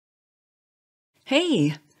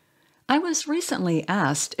Hey! I was recently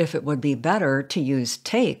asked if it would be better to use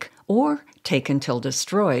take or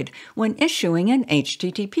takeUntilDestroyed when issuing an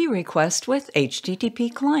HTTP request with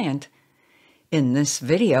HttpClient. In this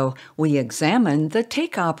video, we examine the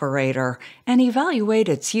take operator and evaluate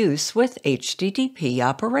its use with HTTP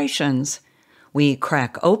operations. We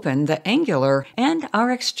crack open the Angular and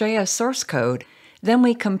RxJS source code. Then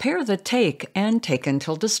we compare the take and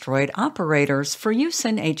takeUntilDestroyed operators for use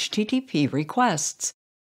in HTTP requests.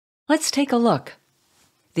 Let's take a look.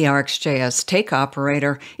 The RxJS take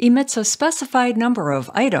operator emits a specified number of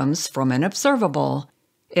items from an observable.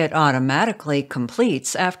 It automatically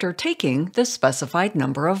completes after taking the specified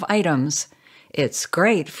number of items. It's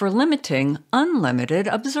great for limiting unlimited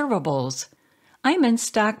observables. I'm in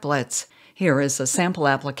StackBlitz. Here is a sample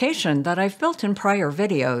application that I've built in prior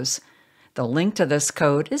videos. The link to this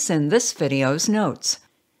code is in this video's notes.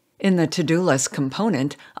 In the to-do list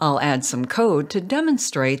component, I'll add some code to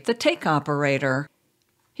demonstrate the take operator.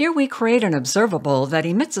 Here we create an observable that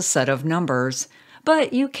emits a set of numbers,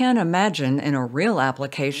 but you can imagine in a real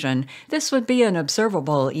application, this would be an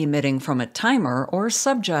observable emitting from a timer or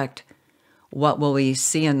subject. What will we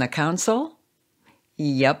see in the console?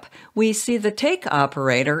 Yep, we see the take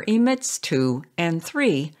operator emits 2 and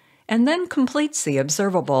 3, and then completes the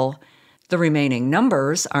observable. The remaining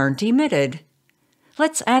numbers aren't emitted.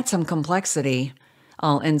 Let's add some complexity.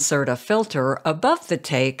 I'll insert a filter above the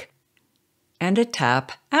take and a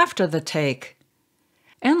tap after the take.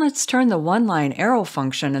 And let's turn the one-line arrow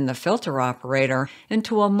function in the filter operator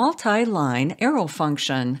into a multi-line arrow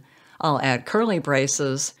function. I'll add curly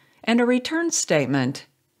braces and a return statement.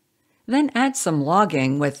 Then add some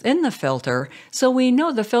logging within the filter so we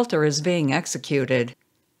know the filter is being executed.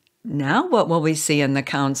 Now what will we see in the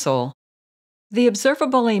console? The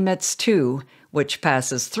observable emits 2, which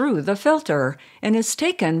passes through the filter and is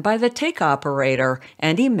taken by the take operator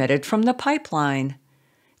and emitted from the pipeline.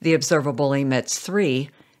 The observable emits 3.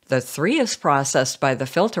 The 3 is processed by the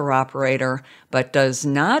filter operator, but does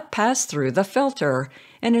not pass through the filter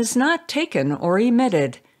and is not taken or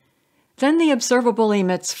emitted. Then the observable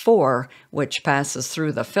emits 4, which passes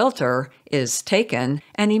through the filter, is taken,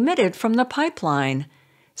 and emitted from the pipeline.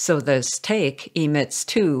 So this take emits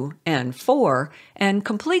 2 and 4 and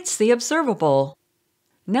completes the observable.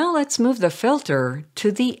 Now let's move the filter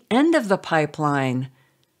to the end of the pipeline.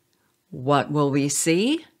 What will we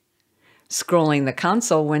see? Scrolling the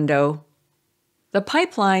console window, the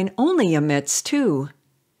pipeline only emits 2.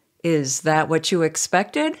 Is that what you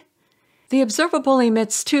expected? The observable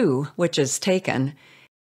emits 2, which is taken.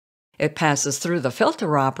 It passes through the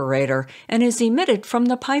filter operator and is emitted from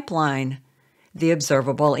the pipeline. The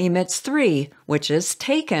observable emits 3, which is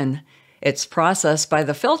taken. It's processed by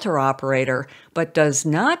the filter operator, but does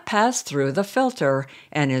not pass through the filter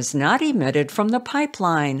and is not emitted from the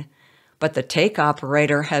pipeline. But the take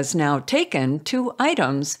operator has now taken 2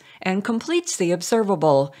 items and completes the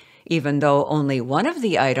observable, even though only one of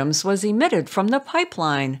the items was emitted from the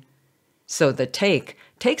pipeline. So the take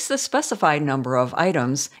takes the specified number of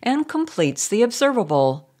items and completes the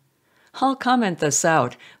observable. I'll comment this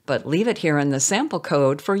out, but leave it here in the sample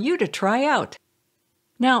code for you to try out.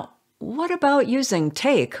 Now, what about using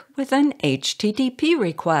take with an HTTP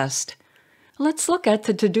request? Let's look at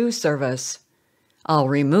the to-do service. I'll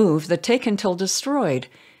remove the takeUntilDestroyed,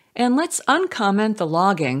 and let's uncomment the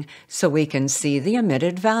logging so we can see the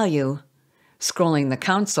emitted value. Scrolling the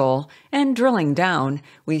console and drilling down,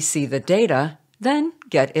 we see the data, then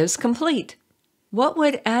get is complete. What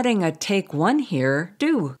would adding a take 1 here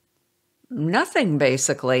do? Nothing,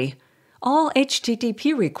 basically. All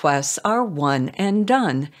HTTP requests are one and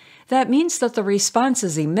done. That means that the response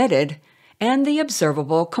is emitted and the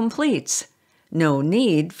observable completes. No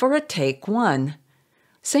need for a take 1.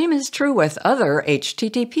 Same is true with other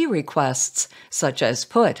HTTP requests, such as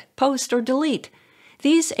put, post, or delete.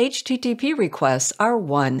 These HTTP requests are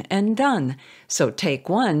one and done, so take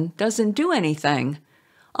 1 doesn't do anything.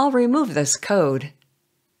 I'll remove this code.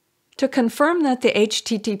 To confirm that the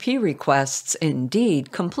HTTP requests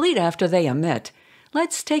indeed complete after they emit,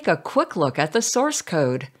 let's take a quick look at the source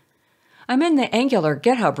code. I'm in the Angular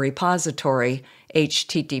GitHub repository,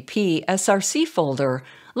 HTTP src folder,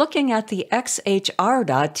 looking at the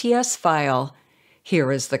xhr.ts file.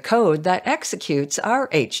 Here is the code that executes our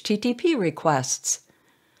HTTP requests.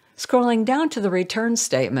 Scrolling down to the return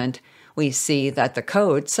statement, we see that the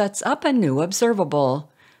code sets up a new observable.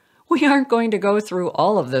 We aren't going to go through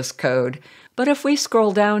all of this code, but if we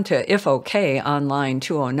scroll down to if OK on line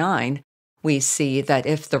 209, we see that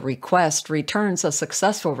if the request returns a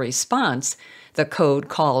successful response, the code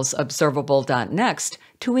calls observable.next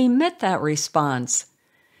to emit that response.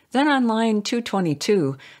 Then on line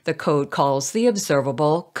 222, the code calls the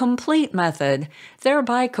observable complete method,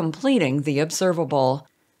 thereby completing the observable.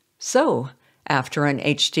 So, after an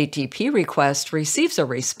HTTP request receives a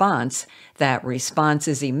response, that response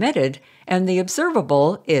is emitted and the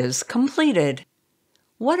observable is completed.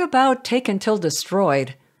 What about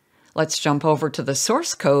takeUntilDestroyed? Let's jump over to the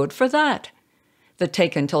source code for that. The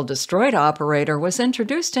takeUntilDestroyed operator was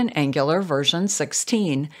introduced in Angular version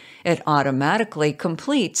 16. It automatically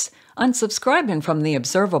completes unsubscribing from the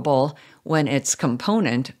observable when its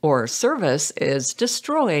component or service is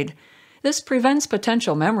destroyed. This prevents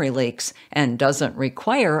potential memory leaks and doesn't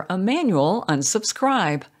require a manual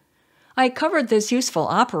unsubscribe. I covered this useful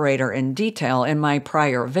operator in detail in my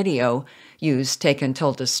prior video. Use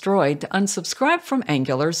takeUntilDestroyed to unsubscribe from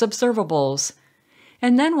Angular's observables.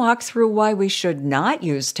 And then walk through why we should not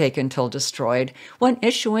use takeUntilDestroyed when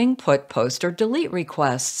issuing put, post, or delete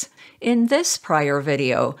requests. In this prior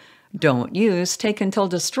video, don't use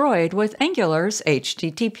takeUntilDestroyed with Angular's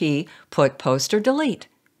HTTP put, post, or delete.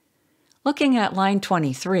 Looking at line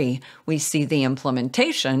 23, we see the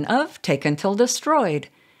implementation of takeUntilDestroyed.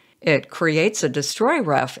 It creates a destroy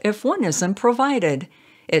ref if one isn't provided.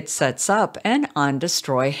 It sets up an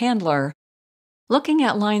onDestroy handler. Looking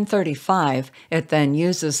at line 35, it then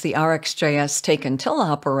uses the RxJS takeUntil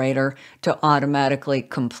operator to automatically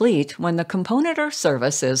complete when the component or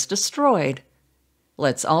service is destroyed.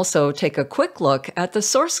 Let's also take a quick look at the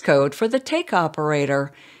source code for the take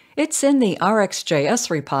operator. It's in the RxJS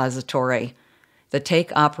repository. The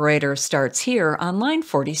take operator starts here on line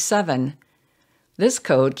 47. This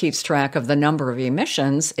code keeps track of the number of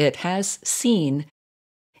emissions it has seen.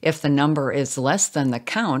 If the number is less than the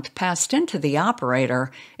count passed into the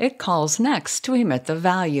operator, it calls next to emit the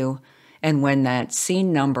value. And when that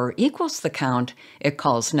seen number equals the count, it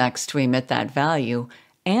calls next to emit that value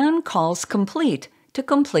and calls complete to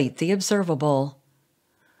complete the observable.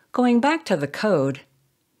 Going back to the code.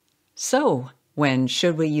 So, when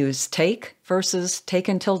should we use take versus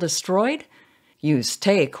takeUntilDestroyed? Use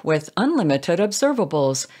take with unlimited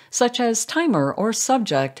observables, such as timer or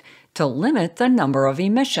subject, to limit the number of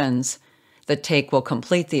emissions. The take will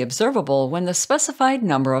complete the observable when the specified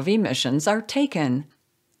number of emissions are taken.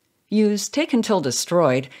 Use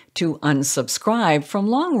takeUntilDestroyed to unsubscribe from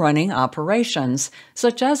long-running operations,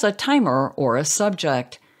 such as a timer or a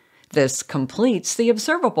subject. This completes the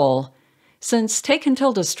observable. Since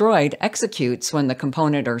takeUntilDestroyed executes when the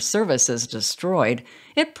component or service is destroyed,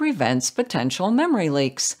 it prevents potential memory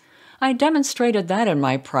leaks. I demonstrated that in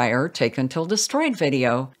my prior takeUntilDestroyed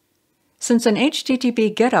video. Since an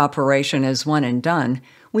HTTP GET operation is one and done,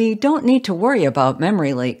 we don't need to worry about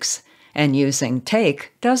memory leaks, and using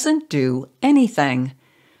take doesn't do anything.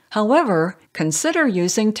 However, consider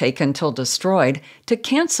using takeUntilDestroyed to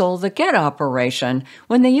cancel the GET operation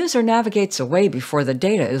when the user navigates away before the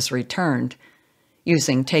data is returned.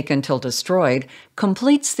 Using takeUntilDestroyed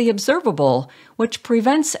completes the observable, which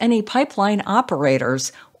prevents any pipeline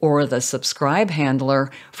operators or the subscribe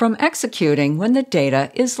handler from executing when the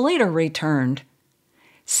data is later returned.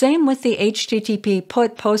 Same with the HTTP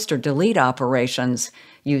put, post, or delete operations.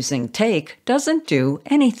 Using take doesn't do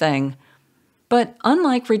anything. But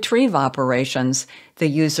unlike retrieve operations, the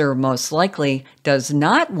user most likely does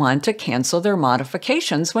not want to cancel their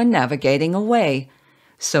modifications when navigating away.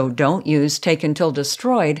 So don't use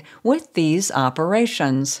takeUntilDestroyed with these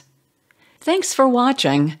operations. Thanks for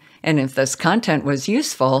watching, and if this content was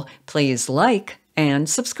useful, please like and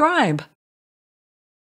subscribe.